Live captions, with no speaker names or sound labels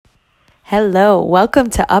Hello, welcome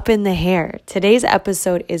to Up in the Hair. Today's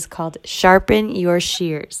episode is called Sharpen Your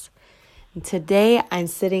Shears. And today I'm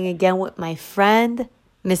sitting again with my friend,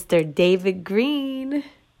 Mr. David Green.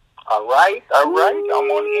 All right. I'm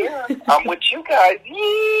on here. I'm with you guys.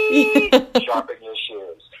 Yee! Sharpen your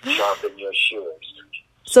shears.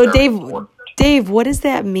 So Very important. Dave, what does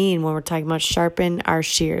that mean when we're talking about sharpen our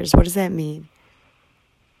shears? What does that mean?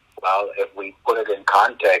 Well, if we put it in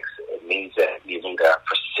context, it means that you need a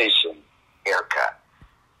precision haircut.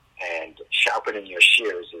 And sharpening your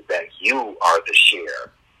shears is that you are the shear.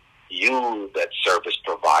 You, that service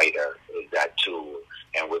provider, is that tool.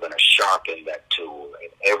 And we're going to sharpen that tool.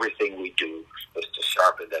 And everything we do is to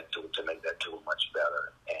sharpen that tool to make that tool much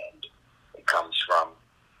better. And it comes from,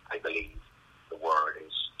 I believe, the word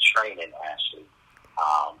is training, Ashley.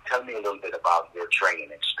 Tell me a little bit about your training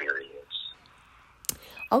experience.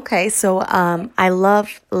 Okay, so I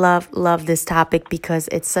love this topic because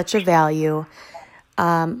it's such a value.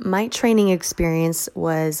 My training experience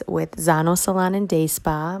was with Zano Salon and Day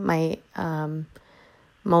Spa. My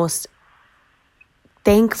most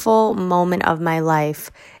thankful moment of my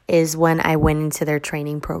life is when I went into their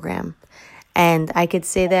training program. And I could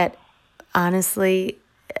say that honestly,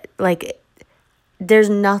 there's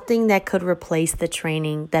nothing that could replace the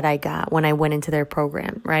training that I got when I went into their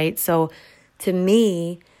program, right? So to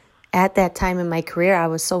me, at that time in my career, I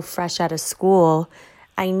was so fresh out of school.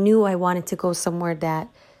 I knew I wanted to go somewhere that,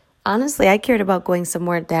 honestly, I cared about going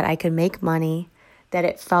somewhere that I could make money, that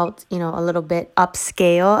it felt, a little bit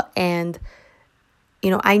upscale. And,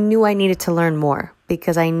 I knew I needed to learn more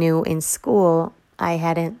because I knew in school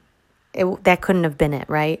that couldn't have been it,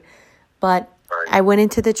 right? But I went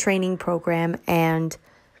into the training program and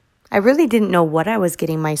I really didn't know what I was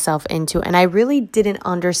getting myself into. And I really didn't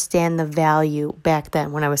understand the value back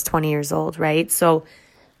then when I was 20 years old, right? So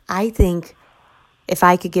I think if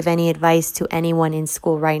I could give any advice to anyone in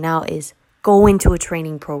school right now is go into a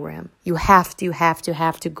training program. You have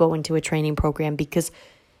to go into a training program because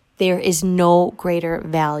there is no greater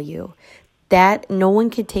value that no one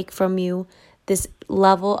can take from you. This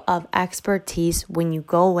level of expertise when you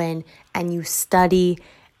go in and you study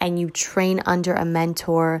and you train under a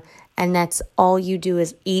mentor, and that's all you do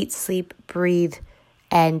is eat, sleep, breathe,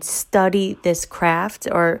 and study this craft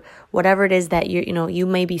or whatever it is that you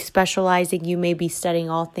may be specializing, you may be studying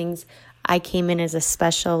all things. I came in as a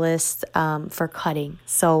specialist for cutting.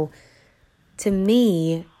 So to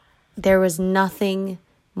me, there was nothing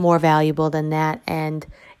more valuable than that, and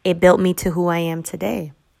it built me to who I am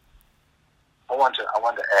today. I want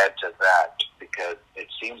to add to that because it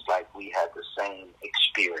seems like we had the same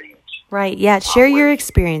experience. Right. Yeah. Share your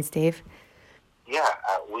experience, Dave. Yeah,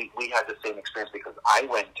 we had the same experience because I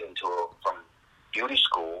went from beauty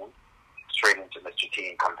school straight into Mr. T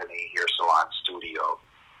and Company Hair Salon Studio,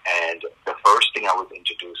 and the first thing I was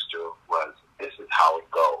introduced to was this is how it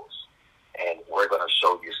goes, and we're going to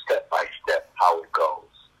show you step by step how it goes.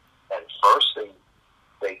 And first thing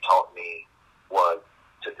they taught me was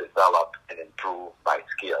to develop and improve my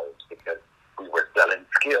skills because we were selling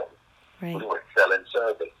skills. Right. We were selling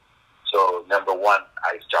service. So number one,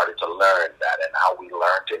 I started to learn that, and how we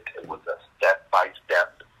learned it was a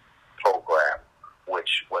step-by-step program,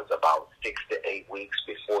 which was about 6 to 8 weeks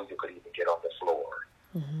before you could even get on the floor.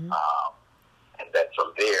 Mm-hmm. And then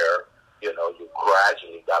from there, you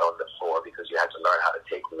gradually got on the floor because you had to learn how to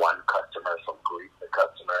take one customer from greet the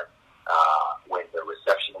customer. When the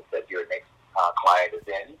receptionist said your next client is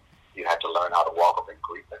in, you had to learn how to walk up and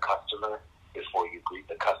greet the customer. Before you greet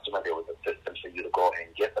the customer, there was a system for you to go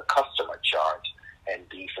and get the customer chart and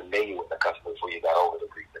be familiar with the customer before you got over to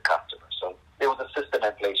greet the customer. So there was a system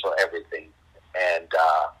in place for everything, and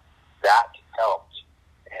that helped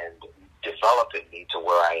and developing me to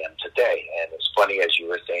where I am today. And it's funny, as you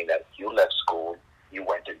were saying, that you left school, you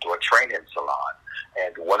went into a training salon.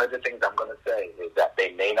 And one of the things I'm going to say is that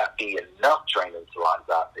there may not be enough training salons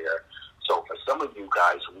out there. So for some of you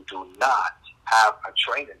guys who do not have a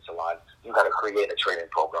training salon, you got to create a training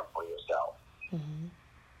program for yourself. Mm-hmm.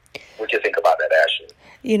 What do you think about that, Ashley?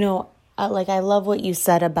 I love what you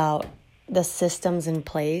said about the systems in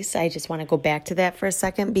place. I just want to go back to that for a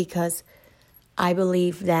second because I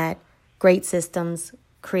believe that great systems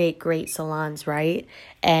create great salons, right?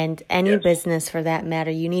 And any business for that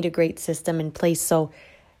matter, you need a great system in place. So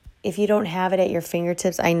if you don't have it at your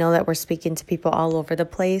fingertips, I know that we're speaking to people all over the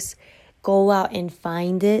place. Go out and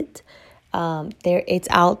find it. It's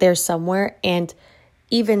out there somewhere. And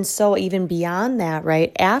even beyond that,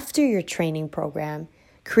 right? After your training program,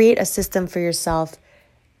 create a system for yourself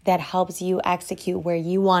that helps you execute where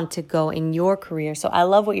you want to go in your career. So I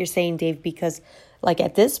love what you're saying, Dave, because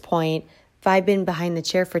at this point, if I've been behind the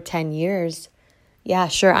chair for 10 years, yeah,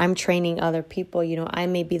 sure, I'm training other people. I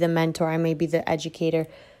may be the mentor, I may be the educator.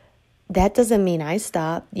 That doesn't mean I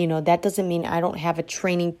stop. That doesn't mean I don't have a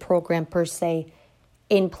training program per se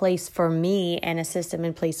in place for me and a system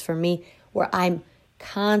in place for me where I'm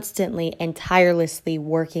constantly and tirelessly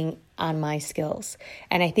working on my skills.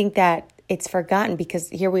 And I think that it's forgotten because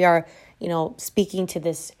here we are, speaking to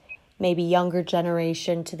this maybe younger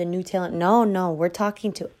generation, to the new talent. No, we're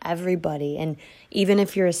talking to everybody. And even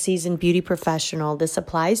if you're a seasoned beauty professional, this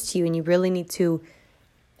applies to you, and you really need to,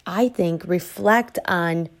 I think, reflect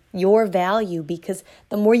on your value, because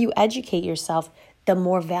the more you educate yourself, the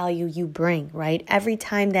more value you bring, right? Every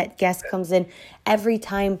time that guest comes in, every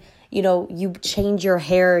time, you change your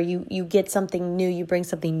hair, you get something new, you bring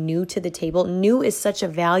something new to the table. New is such a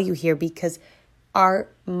value here because our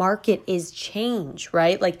market is change,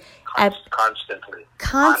 right? Like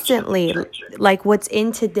constantly. Like what's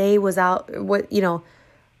in today was out, what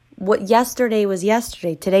yesterday was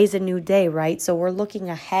yesterday. Today's a new day, right? So we're looking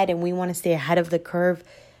ahead and we want to stay ahead of the curve.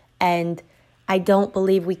 And I don't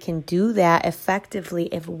believe we can do that effectively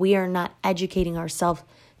if we are not educating ourselves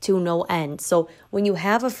to no end. So when you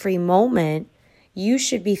have a free moment, you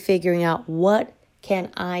should be figuring out, what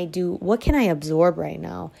can I do? What can I absorb right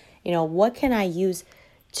now? What can I use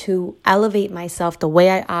to elevate myself, the way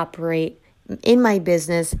I operate in my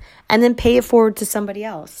business, and then pay it forward to somebody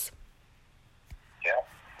else. Yeah,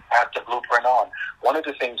 have the blueprint on. One of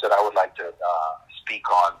the things that I would like to speak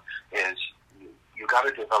on is you got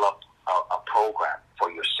to develop a program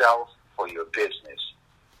for yourself, for your business.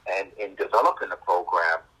 And in developing a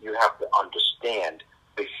program, you have to understand,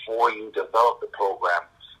 before you develop the program,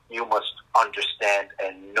 you must understand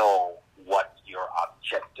and know what your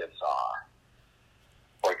objectives are.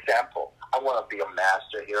 For example, I want to be a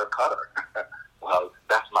master hair cutter. Well,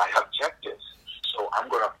 that's my objective. So I'm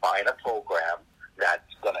going to find a program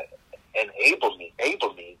that's going to enable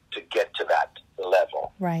me to get to that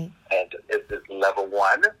level. Right. And it's level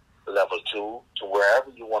 1, level 2, to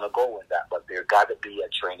wherever you want to go with that. But there got to be a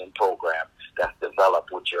training program that's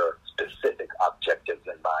developed with your specific objectives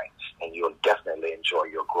in mind, and you'll definitely enjoy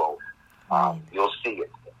your growth. Right. You'll see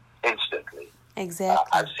it instantly. Exactly.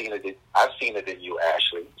 I've seen it in you,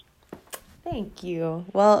 Ashley. Thank you.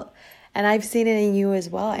 Well, and I've seen it in you as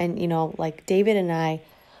well. And, like David and I,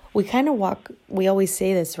 we kind of we always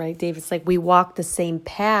say this, right, Dave? It's like we walk the same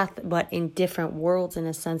path, but in different worlds, in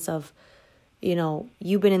a sense of,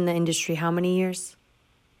 you've been in the industry how many years?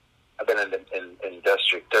 I've been in the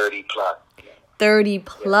industry 30 plus. 30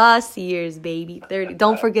 plus years, baby. 30.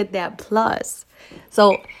 Don't forget that plus.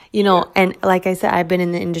 So, and like I said, I've been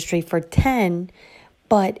in the industry for 10,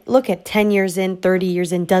 but look at 10 years in, 30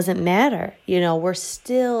 years in, doesn't matter. We're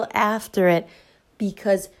still after it,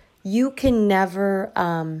 because you can never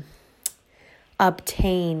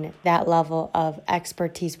obtain that level of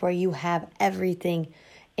expertise where you have everything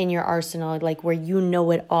in your arsenal, like where you know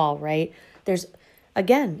it all, right? It's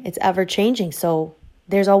ever changing. So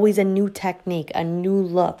there's always a new technique, a new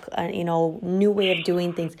look, new way of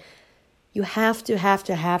doing things. You have to have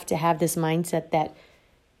this mindset that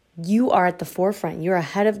you are at the forefront. You're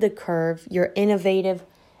ahead of the curve. You're innovative,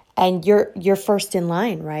 and you're first in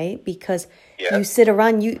line, right? Because you sit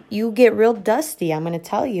around, you get real dusty, I'm going to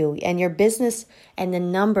tell you. And your business and the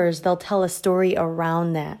numbers, they'll tell a story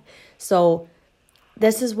around that. So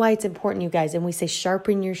this is why it's important, you guys. And we say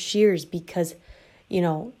sharpen your shears, because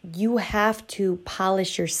you have to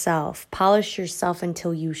polish yourself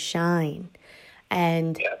until you shine.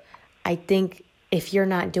 And I think if you're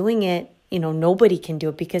not doing it, nobody can do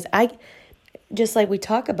it, because just like we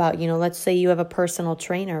talk about, let's say you have a personal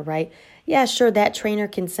trainer, right? Yeah, sure, that trainer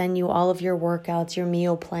can send you all of your workouts, your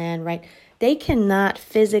meal plan, right? They cannot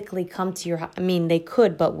physically come to your house. I mean, they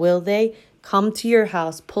could, but will they come to your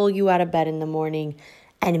house, pull you out of bed in the morning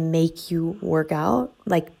and make you work out?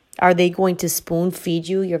 Like, are they going to spoon feed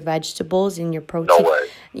you your vegetables and your protein?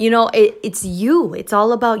 No way. It's you. It's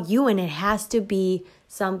all about you, and it has to be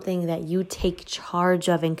something that you take charge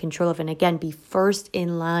of and control of. And again, be first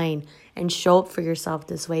in line and show up for yourself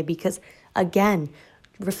this way, because again,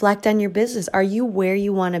 reflect on your business. Are you where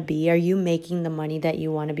you want to be? Are you making the money that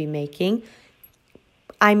you want to be making?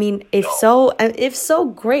 I mean, if so,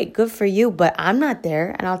 great, good for you. But I'm not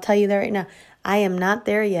there, and I'll tell you that right now. I am not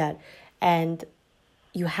there yet. And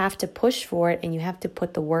you have to push for it, and you have to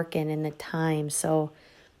put the work in and the time. So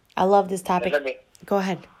I love this topic. Go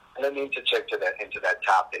ahead. Let me interject into that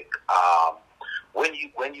topic.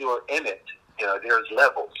 When you're in it, there's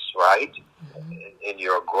levels, right, in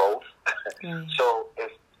your growth. Right. So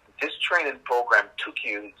if this training program took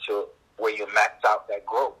you to where you maxed out that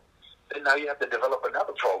growth, then now you have to develop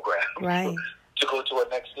another program Right. to go to a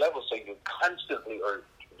next level. So you constantly are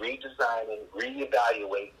redesigning,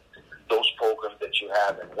 reevaluating those programs that you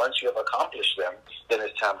have. And once you have accomplished them, then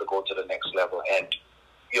it's time to go to the next level. And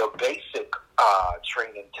your basic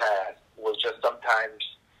training task will just sometimes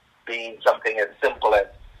be something as simple as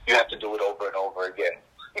you have to do it over and over again.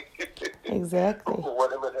 Exactly.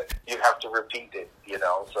 Whatever you have to repeat it,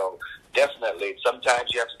 So definitely,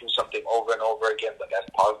 sometimes you have to do something over and over again, but that's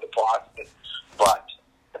part of the process. But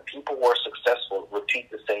the people who are successful repeat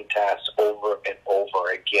the same task over and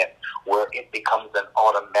over again, where it becomes an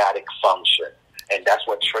automatic function. And that's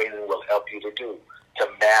what training will help you to do, to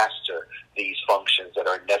master these functions that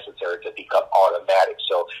are necessary to become automatic.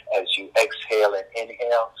 So as you exhale and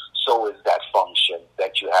inhale, so is that function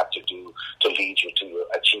that you have to do to lead you to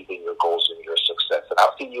achieving your goals and your success. And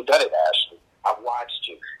I've seen you done it, Ashley. I've watched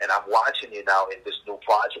you, and I'm watching you now in this new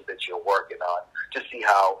project that you're working on to see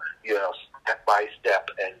how, step by step.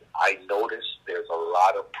 And I notice there's a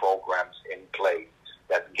lot of programs in place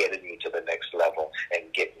that's getting you to the next level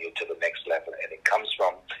and getting you to the next level. And it comes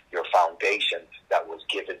from your foundation that was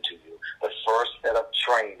given to you. The first set of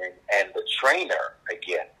training and the trainer,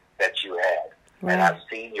 again, that you had. Right. And I've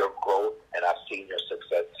seen your growth and I've seen your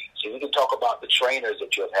success. So you can talk about the trainers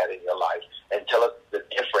that you've had in your life and tell us the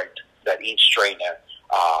difference that each trainer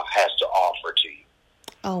has to offer to you.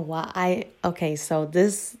 Oh, wow. Okay, so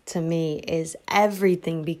this to me is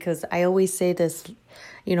everything, because I always say this,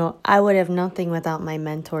 I would have nothing without my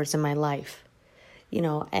mentors in my life,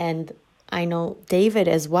 and I know David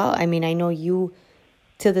as well. I mean, I know you,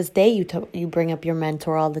 to this day, you bring up your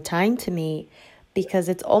mentor all the time to me, because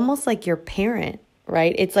it's almost like your parent,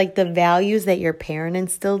 right? It's like the values that your parent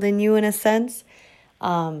instilled in you, in a sense.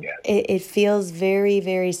 It feels very,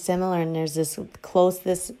 very similar, and there's this close,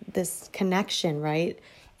 this connection, right?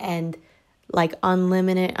 And like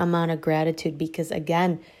unlimited amount of gratitude, because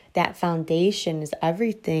again, that foundation is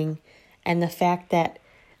everything. And the fact that,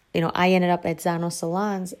 I ended up at Zano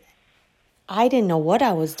Salons, I didn't know what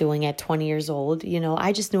I was doing at 20 years old.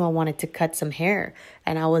 I just knew I wanted to cut some hair,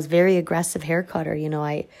 and I was very aggressive hair cutter.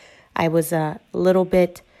 I was a little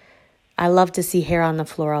bit, I love to see hair on the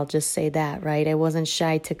floor. I'll just say that, right? I wasn't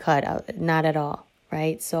shy to cut, not at all,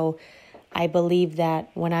 right? So I believe that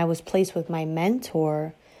when I was placed with my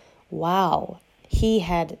mentor, wow, he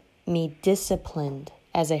had me disciplined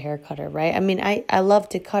as a hair cutter, right? I mean, I love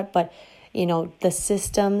to cut, but, the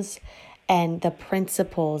systems and the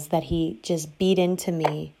principles that he just beat into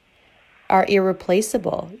me are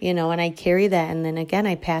irreplaceable, and I carry that. And then again,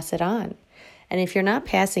 I pass it on. And if you're not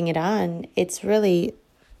passing it on, it's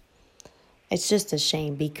just a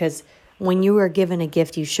shame, because when you are given a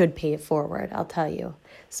gift, you should pay it forward, I'll tell you.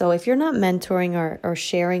 So if you're not mentoring or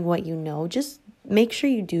sharing what you know, just make sure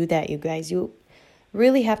you do that, you guys. You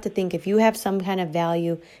really have to think, if you have some kind of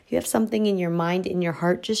value, if you have something in your mind, in your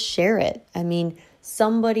heart, just share it. I mean,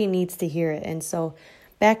 somebody needs to hear it. And so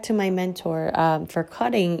back to my mentor, for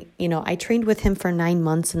cutting, I trained with him for 9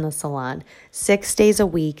 months in the salon, 6 days a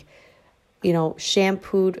week,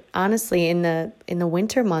 shampooed. Honestly, in the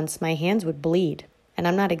winter months, my hands would bleed. And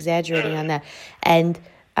I'm not exaggerating on that. And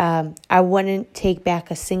I wouldn't take back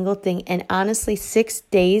a single thing. And honestly, 6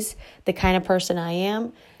 days, the kind of person I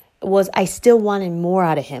am, I still wanted more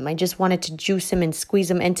out of him. I just wanted to juice him and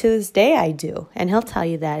squeeze him. And to this day, I do. And he'll tell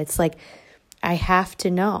you that. It's like, I have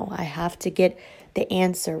to know. I have to get the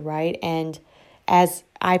answer, right? And as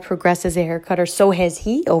I progress as a hair cutter, so has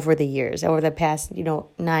he over the years, over the past,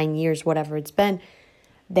 9 years, whatever it's been,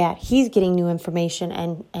 that he's getting new information.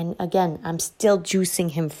 And again, I'm still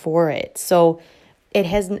juicing him for it. So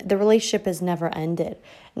the relationship has never ended.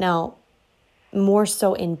 Now, more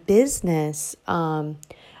so in business,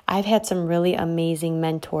 I've had some really amazing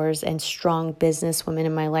mentors and strong business women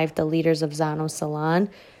in my life, the leaders of Zano Salon.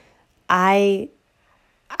 I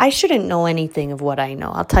shouldn't know anything of what I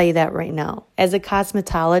know. I'll tell you that right now. As a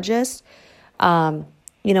cosmetologist,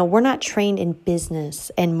 we're not trained in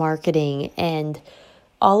business and marketing and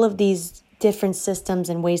all of these different systems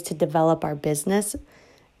and ways to develop our business.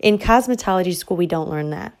 In cosmetology school, we don't learn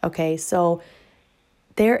that, okay? So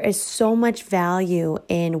there is so much value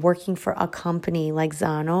in working for a company like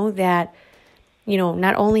Zano that,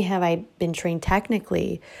 not only have I been trained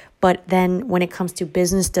technically, but then when it comes to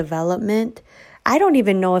business development, I don't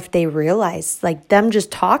even know if they realize, like them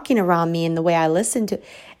just talking around me and the way I listen to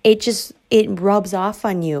it rubs off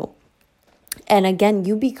on you. And again,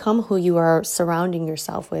 you become who you are surrounding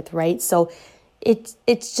yourself with, right? So it's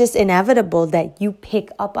just inevitable that you pick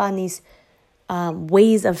up on these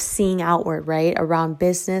ways of seeing outward, right? Around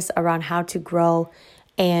business, around how to grow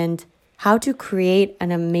and how to create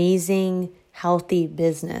an amazing healthy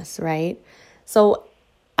business, right? So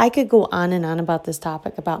I could go on and on about this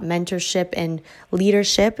topic about mentorship and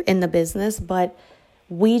leadership in the business, but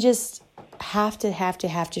we just have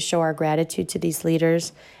to show our gratitude to these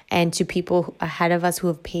leaders and to people ahead of us who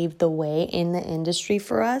have paved the way in the industry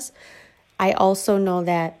for us. I also know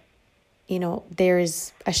that, there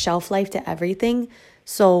is a shelf life to everything.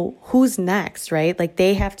 So who's next, right? Like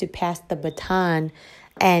they have to pass the baton,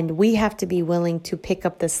 and we have to be willing to pick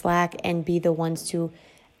up the slack and be the ones to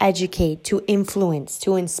educate, to influence,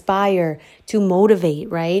 to inspire, to motivate,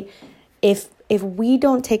 right? If we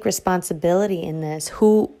don't take responsibility in this,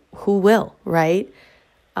 who will, right?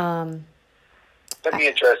 Let me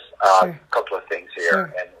address a couple of things here.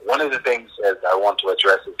 Sure. And one of the things as I want to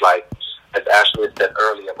address is like, as Ashley said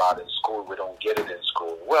earlier about in school, we don't get it in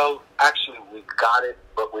school. Well, actually, we got it,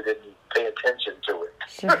 but we didn't pay attention to it.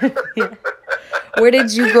 Sure. Yeah. Where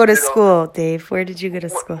did you go to school, Dave? Where did you go to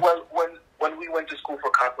school? Well, when we went to school for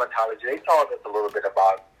cosmetology, they taught us a little bit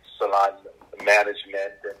about salon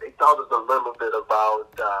management, and they taught us a little bit about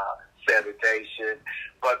sanitation,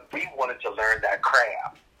 but we wanted to learn that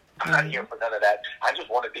craft. I'm not here for none of that. I just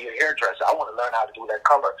want to be a hairdresser. I want to learn how to do that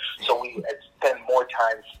color. So we spend more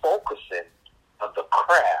time focusing on the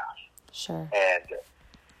craft. Sure. And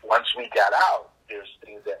once we got out, there's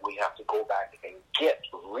things that we have to go back and get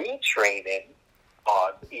retraining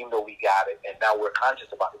on, even though we got it, and now we're conscious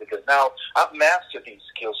about it, because now I've mastered these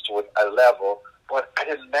skills to a level, but I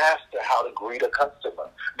didn't master how to greet a customer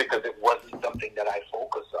because it wasn't something that I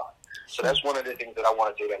focused on. So that's one of the things that I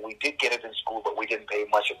want to say, that we did get it in school, but we didn't pay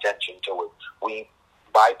much attention to it. We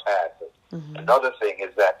bypassed it. Mm-hmm. Another thing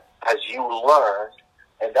is that as you learn,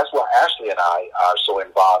 and that's why Ashley and I are so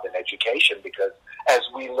involved in education, because as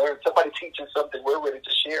we learn, somebody teaches something, we're ready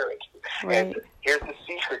to share it. Right. And here's the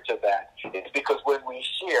secret to that. It's because when we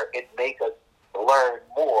share, it makes us learn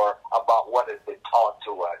more about what has been taught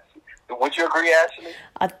to us. Would you agree, Ashley?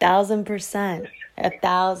 1,000%.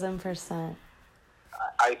 1,000%.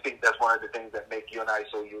 I think that's one of the things that make you and I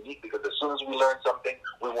so unique, because as soon as we learn something,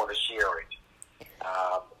 we want to share it.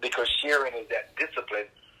 Because sharing is that discipline.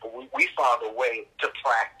 We found a way to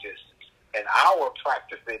practice, and our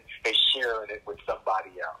practicing is sharing it with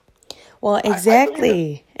somebody else. Well,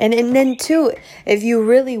 exactly. And then, too, if you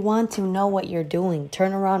really want to know what you're doing,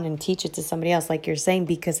 turn around and teach it to somebody else, like you're saying,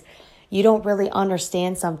 because you don't really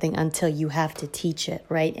understand something until you have to teach it,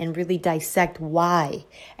 right? And really dissect why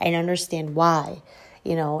and understand why.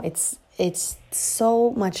 It's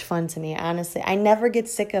so much fun to me, honestly. I never get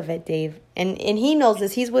sick of it, Dave. And he knows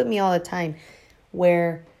this. He's with me all the time,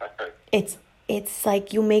 where it's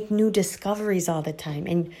like you make new discoveries all the time.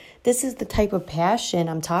 And this is the type of passion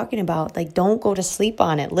I'm talking about. Like, don't go to sleep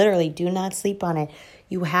on it. Literally, do not sleep on it.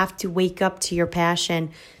 You have to wake up to your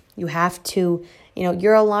passion. You have to,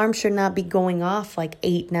 your alarm should not be going off like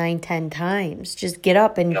 8, 9, 10 times. Just get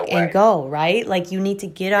up and go, right? Like, you need to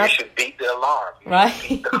get up. You should beat the alarm. Right.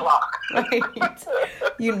 Beat the clock. Right.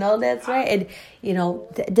 That's right. And,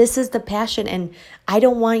 this is the passion. And I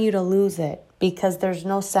don't want you to lose it, because there's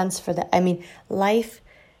no sense for that. I mean, life,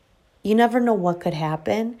 you never know what could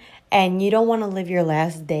happen. And you don't want to live your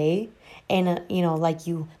last day and, like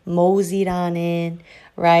you moseyed on in,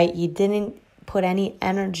 right? You didn't put any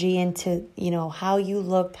energy into, how you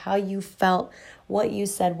looked, how you felt, what you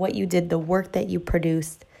said, what you did, the work that you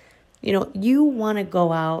produced. You want to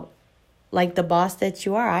go out like the boss that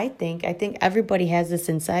you are, I think. I think everybody has this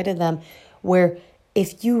inside of them, where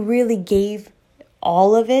if you really gave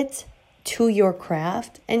all of it to your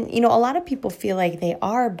craft, and, a lot of people feel like they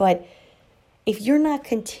are, but if you're not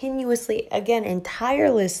continuously, again, and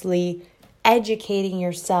tirelessly educating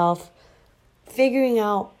yourself, figuring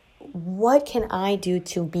out, what can I do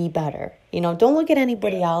to be better? Don't look at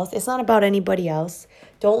anybody else. It's not about anybody else.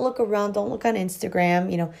 Don't look around. Don't look on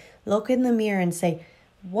Instagram. Look in the mirror and say,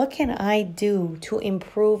 what can I do to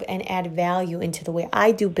improve and add value into the way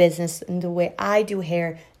I do business and the way I do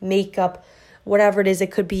hair, makeup, whatever it is.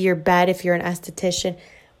 It could be your bed if you're an esthetician.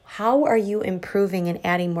 How are you improving and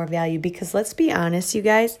adding more value? Because let's be honest, you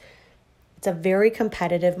guys, it's a very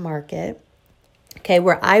competitive market. Okay,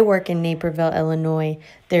 where I work in Naperville, Illinois,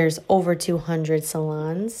 there's over 200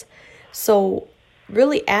 salons. So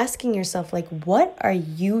really asking yourself, like, what are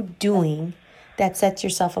you doing that sets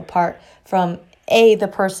yourself apart from A, the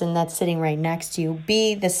person that's sitting right next to you,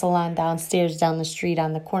 B, the salon downstairs, down the street,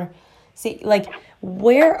 on the corner. See, like,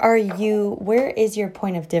 where is your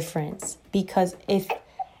point of difference? Because if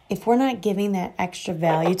we're not giving that extra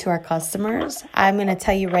value to our customers, I'm going to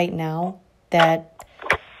tell you right now that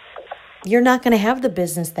you're not going to have the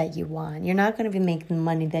business that you want. You're not going to be making the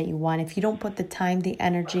money that you want if you don't put the time, the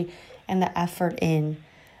energy, and the effort in.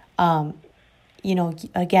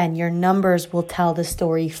 again, your numbers will tell the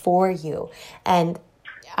story for you. And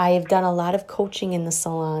I have done a lot of coaching in the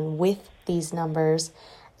salon with these numbers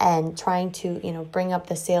and trying to, bring up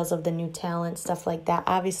the sales of the new talent, stuff like that.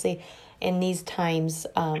 Obviously, in these times,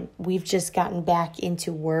 we've just gotten back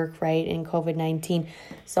into work, right, in COVID-19.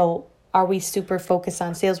 So are we super focused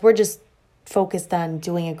on sales? We're just focused on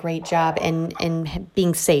doing a great job and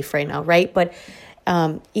being safe right now, right? But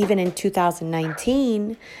even in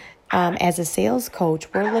 2019, as a sales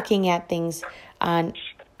coach, we're looking at things on,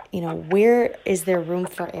 where is there room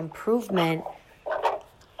for improvement?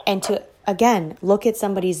 And to, again, look at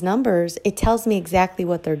somebody's numbers, it tells me exactly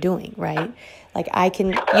what they're doing, right? Like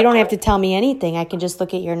you don't have to tell me anything. I can just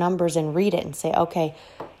look at your numbers and read it and say, okay,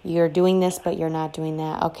 you're doing this, but you're not doing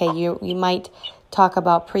that. Okay, you might talk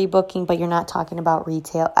about pre-booking, but you're not talking about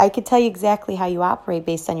retail. I could tell you exactly how you operate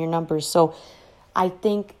based on your numbers. So I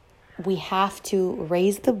think we have to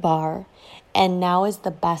raise the bar, and now is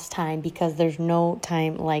the best time because there's no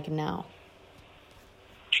time like now.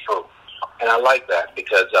 True. And I like that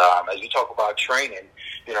because as you talk about training,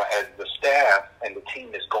 as the staff and the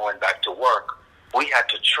team is going back to work, we had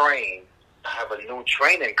to train, have a new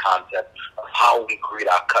training concept of how we greet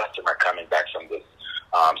our customer coming back from this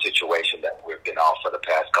situation that we've been off for the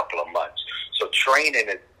past couple of months. So training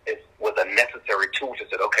was a necessary tool to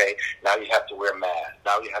say, okay, now you have to wear masks.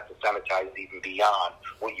 Now you have to sanitize even beyond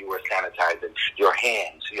what you were sanitizing. Your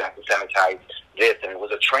hands, you have to sanitize this. And it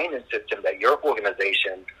was a training system that your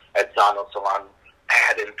organization at Zano Salon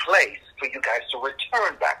had in place for you guys to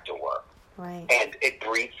return back to work. Right. And it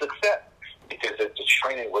breeds success because the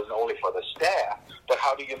training wasn't only for the staff, but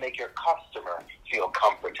how do you make your customer feel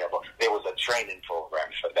comfortable? There was a training program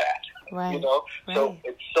for that. Right. Right. So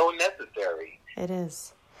it's so necessary. It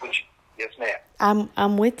is. Yes, ma'am.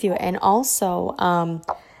 I'm with you. And also,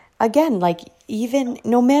 again, like even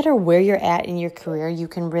no matter where you're at in your career, you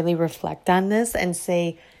can really reflect on this and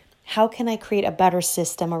say, how can I create a better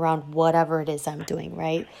system around whatever it is I'm doing,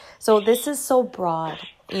 right? So this is so broad.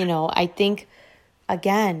 I think,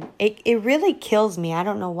 again, it really kills me. I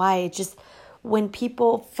don't know why. It just, when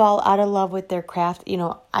people fall out of love with their craft,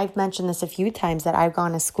 I've mentioned this a few times that I've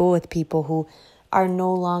gone to school with people who are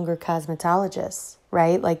no longer cosmetologists,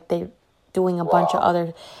 right? Like they're doing a bunch of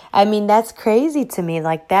other, that's crazy to me.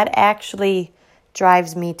 Like that actually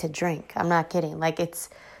drives me to drink. I'm not kidding. Like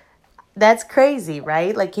that's crazy,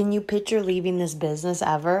 right? Like, can you picture leaving this business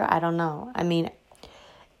ever? I don't know.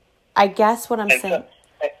 I guess what I'm saying.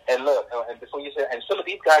 And look, and before you say, and some of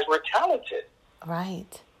these guys were talented.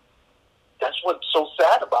 Right. That's what's so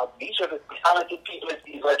sad about. These are the talented people.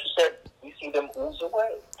 Like you said, we see them ooze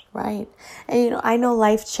away. Right. And, I know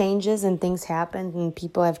life changes and things happen and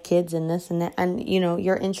people have kids and this and that. And,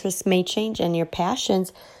 your interests may change and your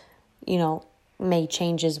passions, may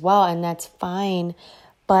change as well. And that's fine.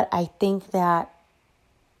 But I think that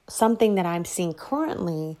something that I'm seeing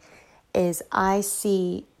currently is I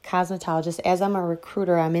see cosmetologists, as I'm a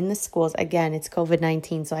recruiter, I'm in the schools. Again, it's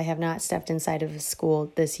COVID-19, so I have not stepped inside of a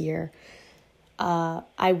school this year.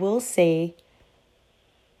 I will say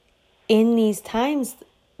in these times,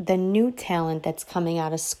 the new talent that's coming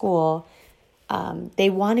out of school, they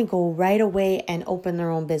want to go right away and open their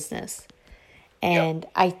own business. And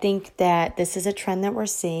yep. I think that this is a trend that we're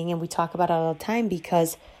seeing, and we talk about it all the time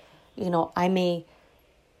because, I may,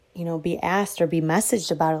 be asked or be messaged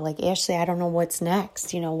about it like, Ashley, I don't know what's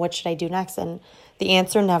next. What should I do next? And the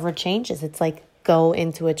answer never changes. It's like, go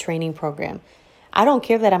into a training program. I don't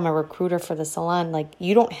care that I'm a recruiter for the salon. Like,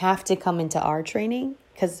 you don't have to come into our training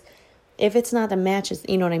because if it's not a match, it's,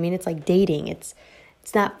 what I mean? It's like dating. It's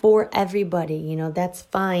not for everybody, that's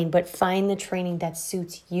fine, but find the training that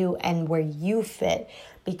suits you and where you fit.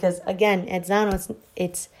 Because again, at Zano,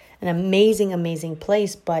 it's an amazing, amazing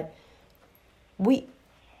place, but we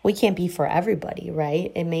can't be for everybody,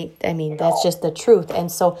 right? That's just the truth.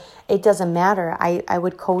 And so it doesn't matter. I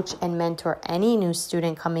would coach and mentor any new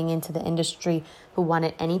student coming into the industry who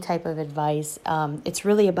wanted any type of advice. It's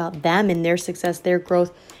really about them and their success, their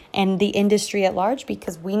growth, and the industry at large,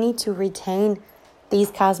 because we need to retain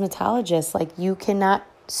these cosmetologists. Like, you cannot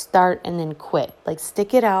start and then quit. Like,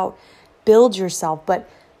 stick it out, build yourself, but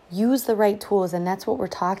use the right tools. And that's what we're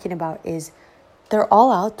talking about, is they're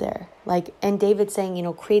all out there. Like, and David's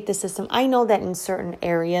saying, create the system. I know that in certain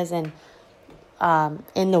areas and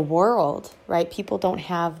in the world, right, people don't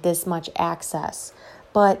have this much access.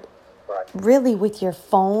 But really with your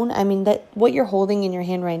phone, that what you're holding in your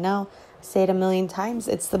hand right now, say it a million times,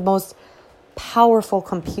 it's the most powerful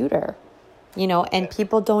computer. And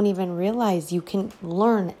people don't even realize you can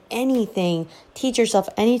learn anything, teach yourself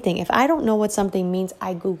anything. If I don't know what something means,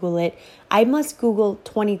 I Google it. I must Google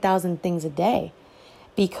 20,000 things a day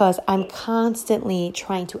because I'm constantly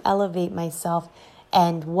trying to elevate myself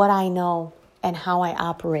and what I know and how I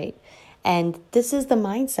operate. And this is the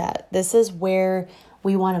mindset. This is where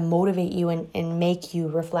we want to motivate you and make you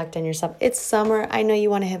reflect on yourself. It's summer. I know you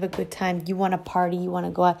want to have a good time. You want to party. You want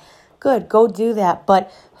to go out. Good. Go do that.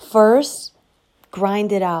 But first,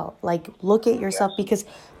 grind it out. Like, look at yourself because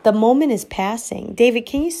the moment is passing. David,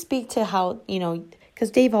 can you speak to how,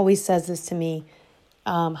 because Dave always says this to me,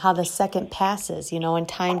 how the second passes, and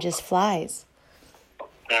time just flies.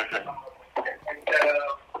 Mm-hmm.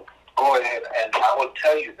 Go ahead, and I will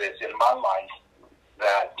tell you this in my life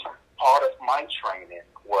that part of my training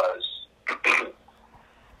was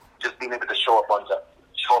just being able to show up on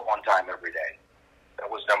time every day. That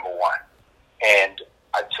was number one. And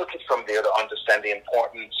I took it from there to understand the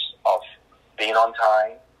importance of being on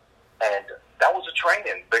time. And that was a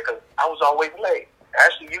training because I was always late.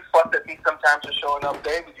 Actually, you fucked at me sometimes for showing up,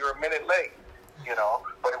 David. You're a minute late,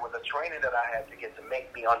 But it was a training that I had to get to make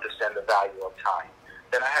me understand the value of time.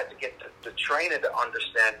 Then I had to get the training to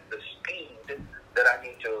understand the speed that I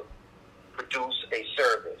need to produce a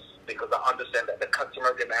service because I understand that the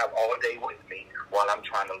customer didn't have all day with me while I'm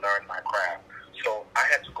trying to learn my craft. So I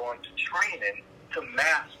had to go into training to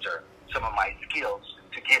master some of my skills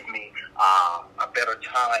to give me a better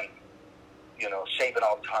time, shaving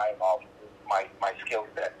off time of my skill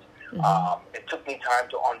set. Mm-hmm. It took me time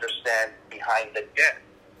to understand behind the desk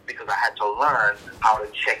because I had to learn how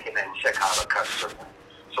to check in and check out a customer.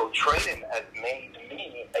 So training has made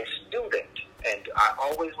me a student. And I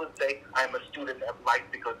always would say I'm a student of life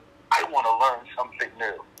because I want to learn something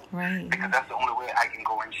new. Right. Because that's the only way I can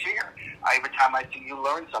go and share. Every time I see you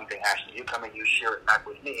learn something, Ashley, you come and you share it back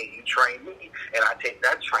with me and you train me. And I take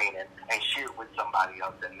that training and share it with somebody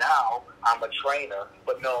else. And now I'm a trainer,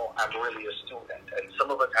 but no, I'm really a student. And some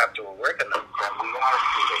of us have to recognize that we are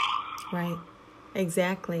students. Right.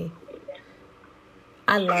 Exactly.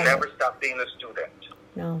 I love it. Never stop being a student.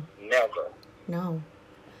 No. Never. No.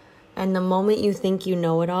 And the moment you think you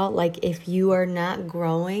know it all, like if you are not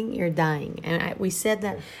growing, you're dying. And we said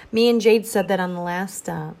that. Me and Jade said that on the last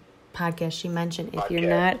podcast. She mentioned if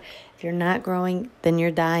you're not growing, then you're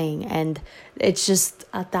dying, and it's just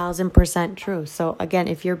 1,000% true. So again,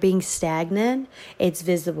 if you're being stagnant, it's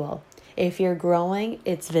visible. If you're growing,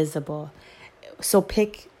 it's visible. So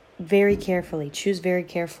pick very carefully, choose very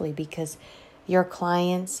carefully because your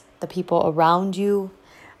clients, the people around you,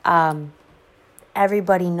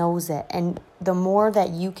 everybody knows it. And the more that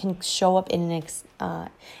you can show up in an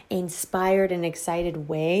inspired and excited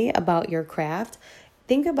way about your craft,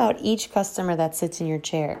 think about each customer that sits in your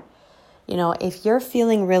chair. If you're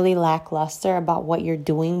feeling really lackluster about what you're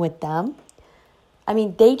doing with them, I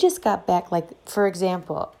mean, they just got back. Like, for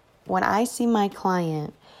example, when I see my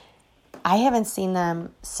client, I haven't seen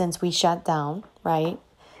them since we shut down, right?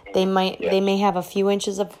 They may have a few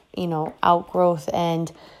inches of, outgrowth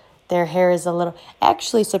and their hair is a little,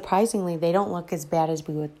 actually, surprisingly, they don't look as bad as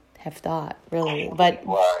we would have thought, really.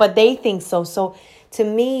 But they think so. So to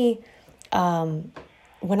me,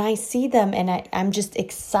 when I see them and I'm just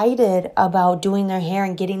excited about doing their hair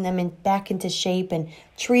and getting them back into shape and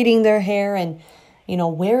treating their hair and,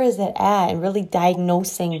 where is it at and really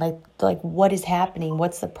diagnosing like what is happening,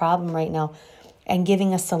 what's the problem right now and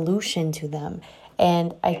giving a solution to them.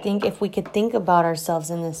 And I think if we could think about ourselves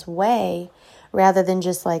in this way, rather than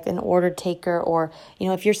just like an order taker or,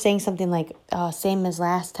 if you're saying something like, same as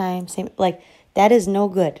last time, that is no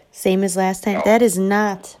good. Same as last time. That is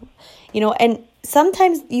not, and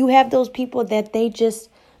sometimes you have those people that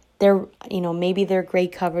they're, maybe they're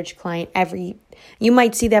great coverage client you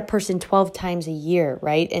might see that person 12 times a year,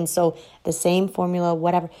 right? And so the same formula,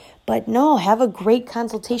 whatever. But no, have a great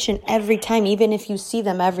consultation every time, even if you see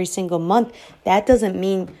them every single month. That doesn't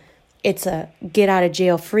mean it's a get out of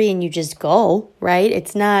jail free and you just go, right?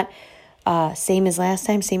 It's not same as last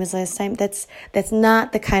time. That's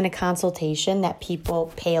not the kind of consultation that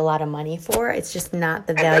people pay a lot of money for. It's just not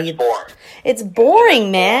the value. It's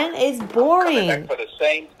boring, man. It's boring. Coming back for the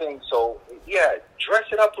same thing. So, yeah, dress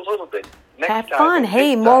it up a little bit. Have fun.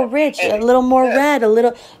 Hey, more rich, a little more red, a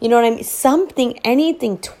little, you know what I mean? Something,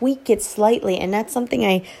 anything, tweak it slightly. And that's something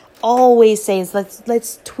I always say is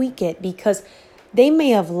let's tweak it because they may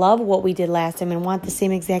have loved what we did last time and want the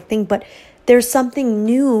same exact thing, but there's something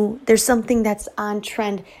new. There's something that's on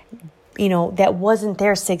trend, that wasn't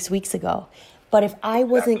there 6 weeks ago. But if I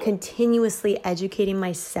wasn't continuously educating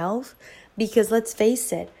myself, because let's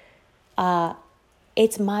face it,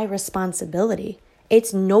 it's my responsibility.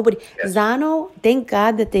 It's nobody. Yes. Zano, thank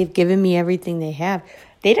God that they've given me everything they have.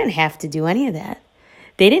 They didn't have to do any of that.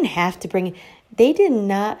 They didn't have to they did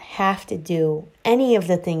not have to do any of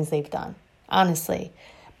the things they've done, honestly.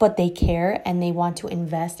 But they care and they want to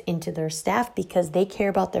invest into their staff because they care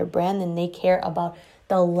about their brand and they care about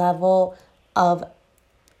the level of,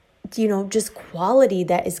 just quality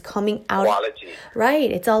that is coming out. Quality. Right.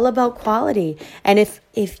 It's all about quality. And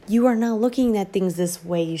if you are not looking at things this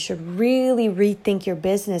way, you should really rethink your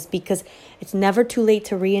business because it's never too late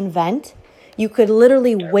to reinvent. You could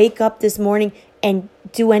literally wake up this morning and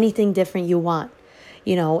do anything different you want.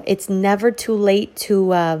 It's never too late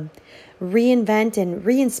to reinvent and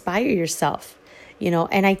re-inspire yourself.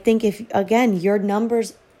 And I think if, again, your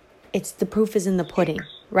numbers, the proof is in the pudding.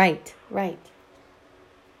 Right.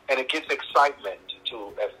 And it gives excitement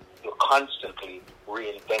as you're constantly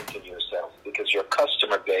reinventing yourself because your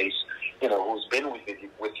customer base, who's been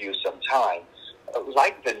with you some time,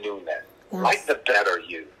 like the newness, like the better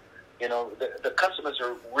you. The customers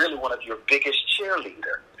are really one of your biggest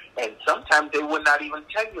cheerleader. And sometimes they would not even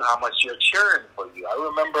tell you how much you're cheering for you. I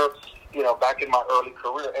remember, back in my early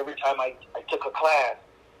career, every time I took a class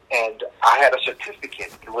and I had a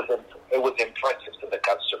certificate, it was impressive to the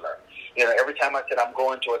customer. Every time I said I'm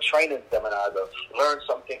going to a training seminar to learn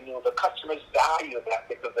something new, the customers value that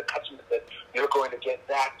because the customer said, you're going to get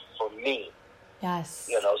that from me. Yes.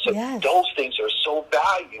 So those things are so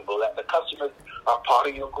valuable that the customers are part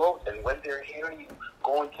of your growth. And when they're hearing you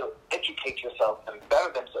going to educate yourself and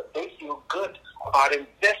better themselves, they feel good about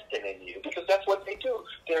investing in you because that's what they do.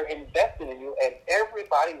 They're investing in you, and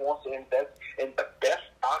everybody wants to invest in the best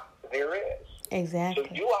stock there is. Exactly.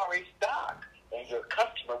 So you are a stock, and your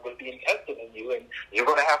customer will be investing in you, and you're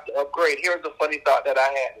going to have to upgrade. Here's a funny thought that I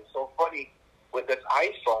had. It's so funny with this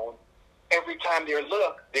iPhone. Every time there's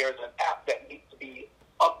an app that needs to be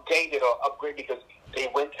updated or upgraded because they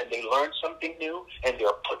went and they learned something new and they're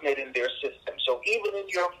putting it in their system. So even in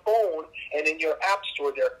your phone and in your app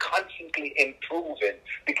store, they're constantly improving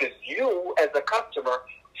because you, as a customer,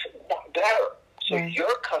 want better. So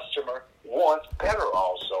your customer wants better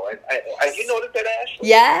also. And you noticed that, Ashley?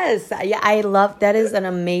 Yes. Yeah, I love that. Is an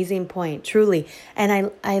amazing point, truly. And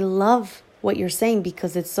I love what you're saying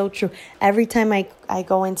because it's so true. Every time I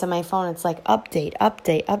go into my phone, it's like update,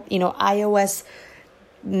 iOS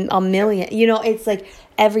a million. It's like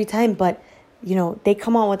every time, but they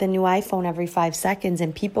come out with a new iPhone every 5 seconds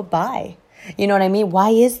and people buy. You know what I mean? Why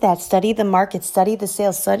is that? Study the market, study the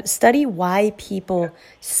sales, study why people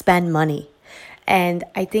spend money. And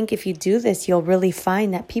I think if you do this, you'll really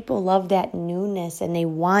find that people love that newness and they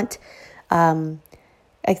want,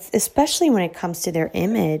 especially when it comes to their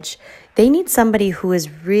image, they need somebody who is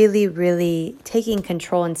really, really taking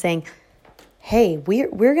control and saying, hey,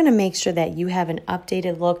 we're going to make sure that you have an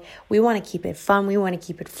updated look. We want to keep it fun. We want to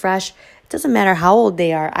keep it fresh. It doesn't matter how old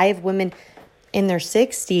they are. I have women in their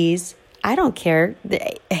 60s. I don't care.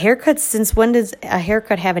 The haircuts, since when does a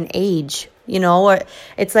haircut have an age? Or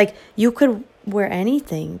it's like you could wear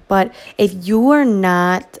anything. But if you are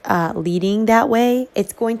not leading that way,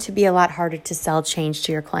 it's going to be a lot harder to sell change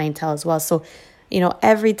to your clientele as well. So,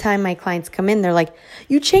 every time my clients come in, they're like,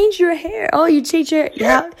 you changed your hair. Oh, you changed your hair.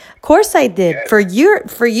 Yeah, of course I did. For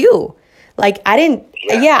you. Like, I didn't.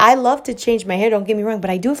 Yeah, I love to change my hair. Don't get me wrong. But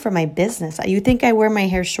I do it for my business. You think I wear my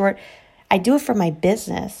hair short? I do it for my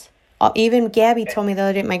business. Even Gabby told me the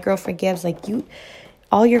other day, my girlfriend Gab's like,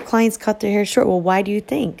 all your clients cut their hair short. Well, why do you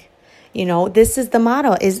think? This is the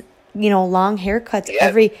model is, long haircuts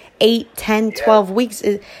every 8, 10, 12 weeks.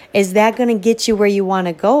 Is that going to get you where you want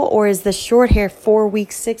to go? Or is the short hair 4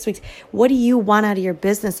 weeks, 6 weeks? What do you want out of your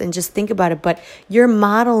business? And just think about it. But you're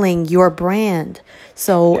modeling your brand.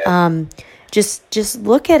 So just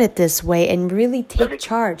look at it this way and really take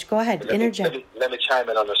charge. Go ahead, interject. Let me chime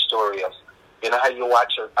in on the story of, how you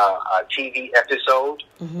watch a TV episode?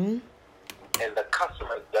 Mm-hmm. And the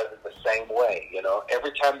customer does it the same way.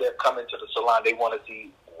 Every time they're coming to the salon, they want to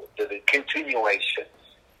see the continuation.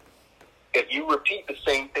 If you repeat the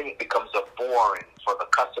same thing, it becomes boring for the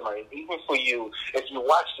customer. And even for you, if you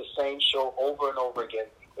watch the same show over and over again,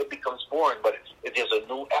 it becomes boring. But if there's a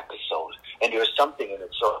new episode and there's something in it.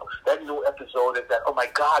 So that new episode is that, oh my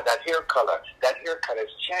God, that hair color, that haircut has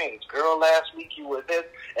changed. Girl, last week you were this,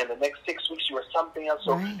 and the next 6 weeks you were something else.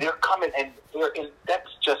 So they're coming, and that's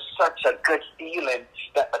just such a good feeling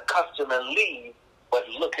that the customer leaves, but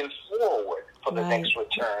looking forward for the next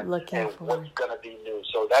return what's going to be new.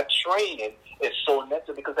 So that training is so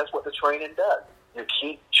necessary because that's what the training does. You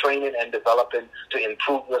keep training and developing to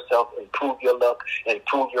improve yourself, improve your look,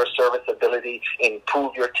 improve your serviceability,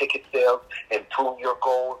 improve your ticket sales, improve your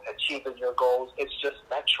goals, achieving your goals. It's just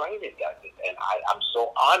that training, guys. And I'm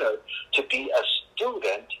so honored to be a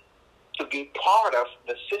student, to be part of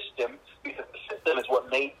the system, because the system is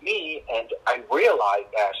what made me. And I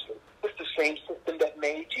realized, Ashley, it's the same system that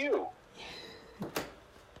made you.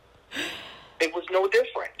 It was no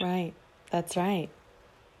different. Right. That's right.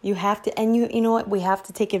 You have to, and you know what? We have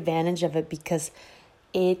to take advantage of it because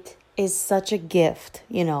it is such a gift,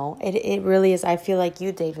 you know. It really is. I feel like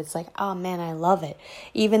you, Dave. It's like, oh man, I love it.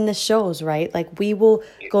 Even the shows, right? Like we will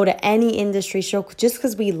go to any industry show just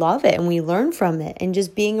because we love it and we learn from it. And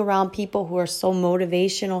just being around people who are so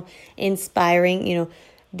motivational, inspiring, you know,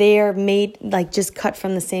 they are made like just cut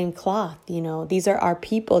from the same cloth, you know. These are our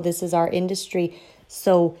people. This is our industry.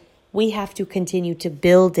 So we have to continue to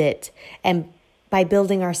build it. And by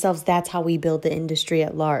building ourselves, that's how we build the industry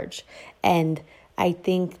at large. And I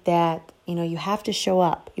think that, you know, you have to show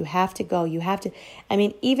up. You have to go. You have to, I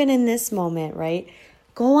mean, even in this moment, right?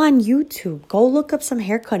 Go on YouTube. Go look up some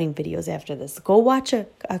hair cutting videos after this. Go watch a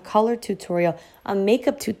color tutorial, a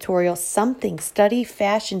makeup tutorial, something. Study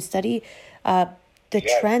fashion, study the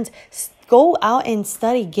trends. Go out and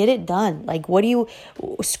study. Get it done. Like, what are you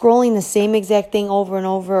scrolling the same exact thing over and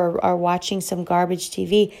over or watching some garbage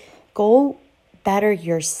TV? Go better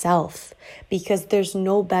yourself because there's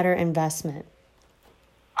no better investment.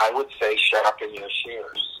 I would say sharpen your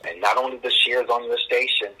shears. And not only the shears on your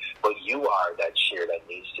station, but you are that shear that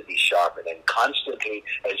needs to be sharpened. And constantly,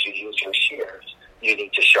 as you use your shears, you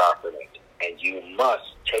need to sharpen it. And you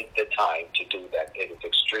must take the time to do that. It is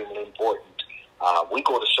extremely important. We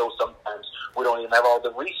go to shows sometimes, we don't even have all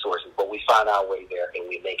the resources, but we find our way there and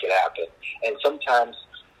we make it happen. And sometimes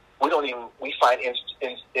we find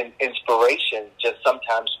inspiration just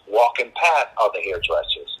sometimes walking past other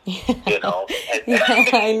hairdressers, you know. And, yeah,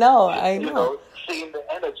 I know. You know, seeing the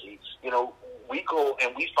energy, you know, we go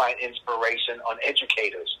and we find inspiration on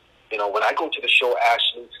educators. You know, when I go to the show,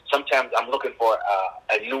 Ashley, sometimes I'm looking for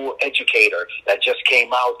a new educator that just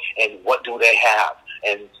came out, and what do they have?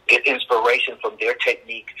 And get inspiration from their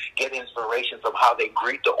technique, get inspiration from how they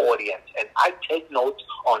greet the audience. And I take notes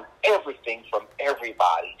on everything from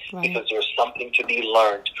everybody, right, because there's something to be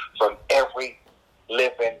learned from every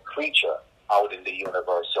living creature out in the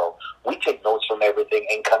universe. So we take notes from everything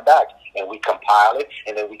and come back and we compile it,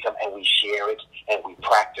 and then we come and we share it and we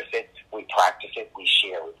practice it. We practice it, we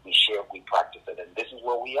share it, we share it, we practice it. And this is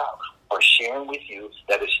where we are sharing with you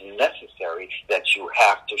that it's necessary that you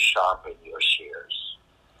have to sharpen your shears.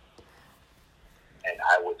 And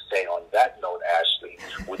I would say on that note, Ashley,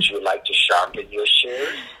 would you like to sharpen your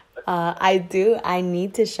shears? I do. I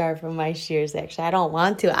need to sharpen my shears, actually. I don't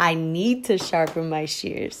want to. I need to sharpen my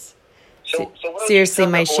shears. So seriously,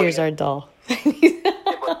 my shears are dull. Why don't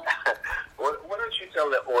you tell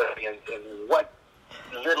the audience in what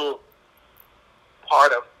little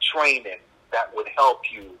part of training that would help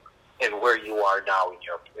you in where you are now in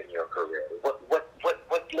your career? What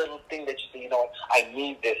little thing that you say, you know what, I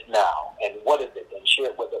need this now, and what is it? And share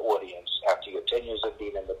it with the audience after your 10 years of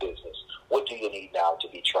being in the business. What do you need now to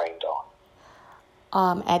be trained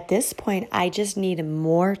on? At this point, I just need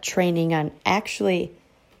more training on actually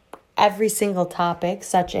every single topic,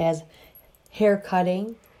 such as hair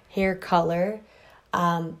cutting, hair color.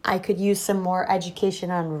 I could use some more education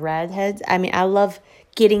on redheads. I mean, I love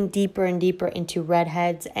getting deeper and deeper into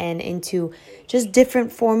redheads and into just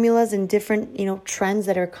different formulas and different, you know, trends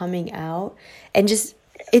that are coming out. And just,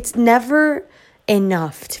 it's never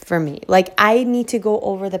enough for me. Like, I need to go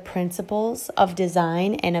over the principles of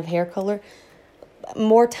design and of hair color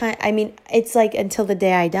more time. I mean, it's like until the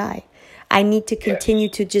day I die. I need to continue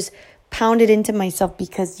to just pound it into myself,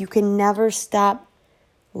 because you can never stop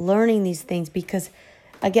learning these things. Because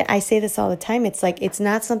again, I say this all the time. It's like, it's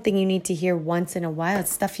not something you need to hear once in a while.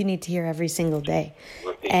 It's stuff you need to hear every single day.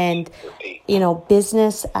 And, you know,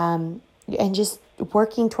 business, and just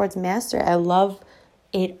working towards master. I love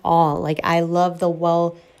it all. Like, I love the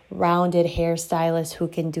well-rounded hairstylist who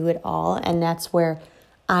can do it all. And that's where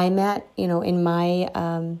I'm at, you know, in my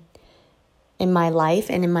life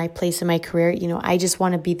and in my place in my career. You know, I just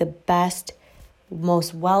want to be the best,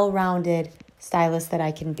 most well-rounded stylist that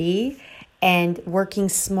I can be, and working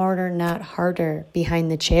smarter, not harder,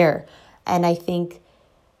 behind the chair. And I think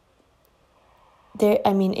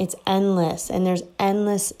it's endless, and there's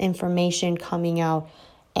endless information coming out,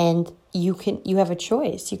 and you have a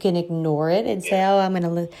choice. You can ignore it and say, oh, I'm going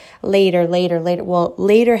to later. Well,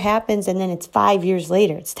 later happens, and then it's 5 years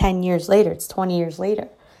later, it's 10 years later, it's 20 years later.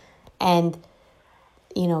 And,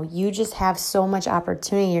 you know, you just have so much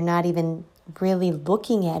opportunity. You're not even really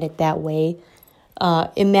looking at it that way.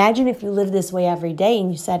 Imagine if you lived this way every day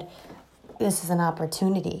and you said, this is an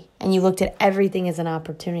opportunity, and you looked at everything as an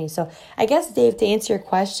opportunity. So I guess, Dave, to answer your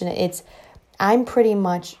question, I'm pretty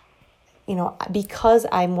much, because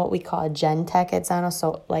I'm what we call a gen tech at Zano,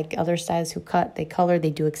 so like other stylists who cut, they color, they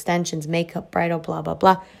do extensions, makeup, bridal, blah, blah,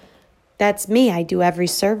 blah. That's me. I do every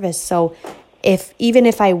service. So even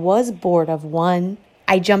if I was bored of one,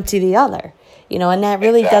 I jump to the other, and that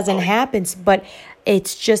really doesn't happen. But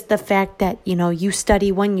it's just the fact that, you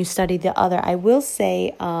study one, you study the other. I will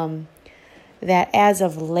say that as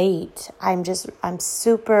of late, I'm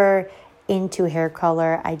super into hair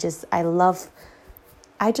color. I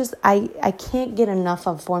can't get enough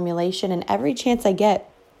of formulation, and every chance I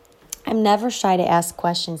get, I'm never shy to ask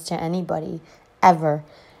questions to anybody, ever.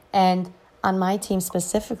 And on my team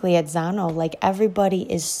specifically at Zano, like, everybody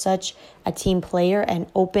is such a team player and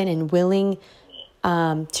open and willing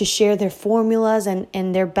to share their formulas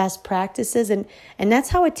and their best practices. And that's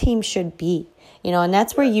how a team should be, and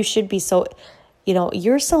that's where you should be. So,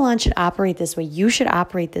 your salon should operate this way. You should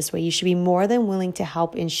operate this way. You should be more than willing to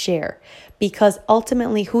help and share, because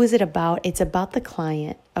ultimately, who is it about? It's about the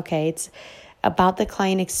client, okay? It's about the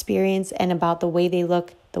client experience and about the way they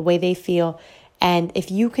look, the way they feel. And if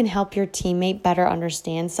you can help your teammate better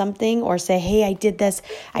understand something, or say, hey, I did this,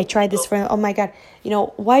 I tried this for, oh my God,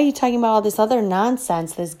 why are you talking about all this other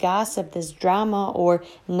nonsense, this gossip, this drama, or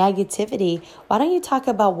negativity? Why don't you talk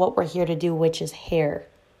about what we're here to do, which is hair?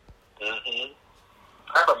 Mm-hmm.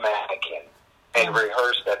 Have a mannequin and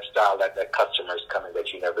rehearse that style that the customers coming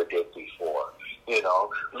that you never did before.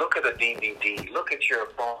 Look at a DVD, look at your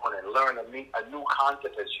phone and learn a new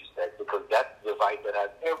concept, as you said, because that's the device that has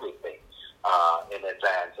everything in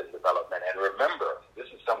advance and development. And remember, this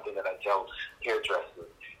is something that I tell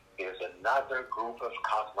hairdressers, there's another group of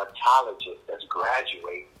cosmetologists that's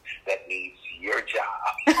graduating that needs your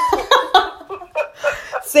job.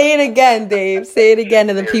 Say it again, Dave. Say it again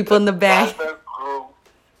to the people in the back. Another group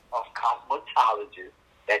of cosmetologists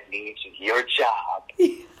that needs your job,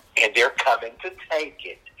 and they're coming to take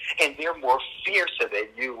it. And they're more fiercer than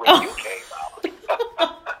you when you came out.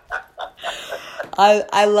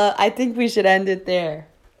 I think we should end it there.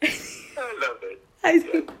 I love it. I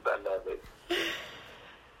love it.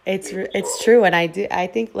 It's true, and I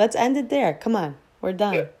think let's end it there. Come on, we're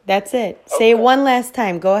done. Yeah. That's it. Okay. Say it one last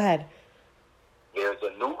time. Go ahead. There's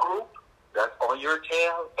a new group that's on your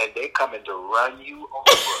tail, and they coming to run you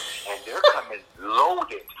over, and they're coming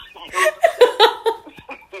loaded.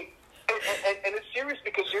 And it's serious,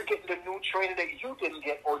 because you're getting the new training that you didn't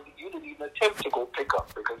get, or you didn't even attempt to go pick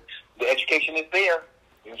up, because the education is there.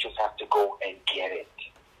 You just have to go and get it.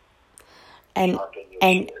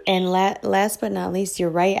 And last but not least, you're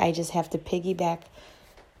right. I just have to piggyback.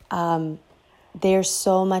 There's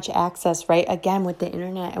so much access, right? Again, with the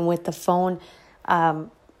internet and with the phone,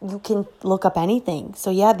 you can look up anything.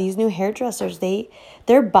 So yeah, these new hairdressers, they're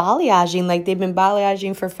balayaging like they've been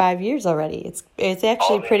balayaging for 5 years already. It's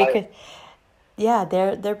actually pretty good. Yeah,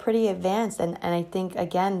 they're pretty advanced, and I think,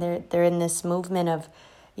 again, they're in this movement of,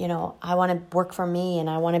 I want to work for me and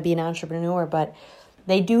I want to be an entrepreneur, but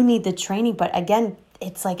they do need the training. But again,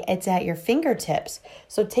 it's like it's at your fingertips.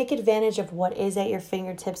 So take advantage of what is at your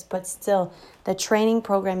fingertips, but still, the training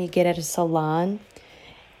program you get at a salon,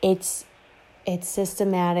 it's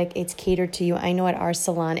systematic, it's catered to you. I know at our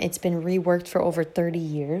salon, it's been reworked for over 30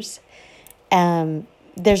 years.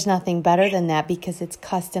 There's nothing better than that, because it's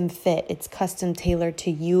custom fit. It's custom tailored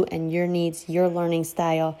to you and your needs, your learning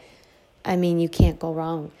style. I mean, you can't go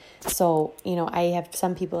wrong. So, I have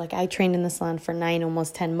some people, like, I trained in the salon for 9,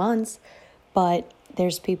 almost 10 months, but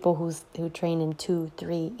there's people who train in 2,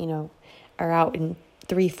 3, are out in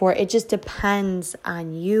 3, 4. It just depends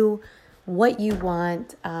on you, what you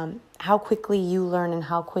want, how quickly you learn, and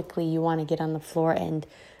how quickly you want to get on the floor and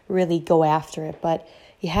really go after it. But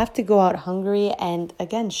you have to go out hungry, and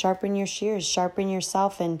again, sharpen your shears, sharpen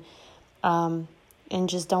yourself, and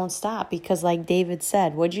just don't stop, because like David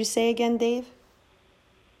said, what'd you say again, Dave?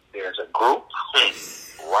 There's a group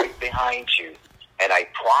right behind you, and I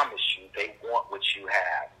promise you, they want what you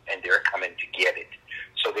have, and they're coming to get it.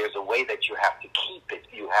 So there's a way that you have to keep it.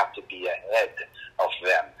 You have to be ahead of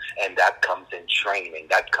them, and that comes in training.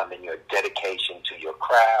 That comes in your dedication to your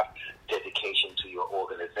craft, dedication to your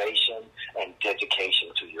organization, and dedication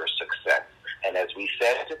to your success. And as we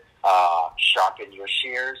said, sharpen your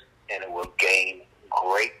shears, and it will gain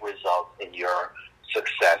great results in your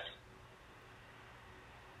success.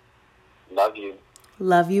 Love you.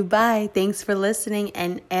 Love you. Bye. Thanks for listening.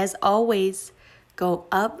 And as always, go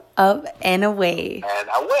up, up, and away. And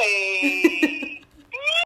away.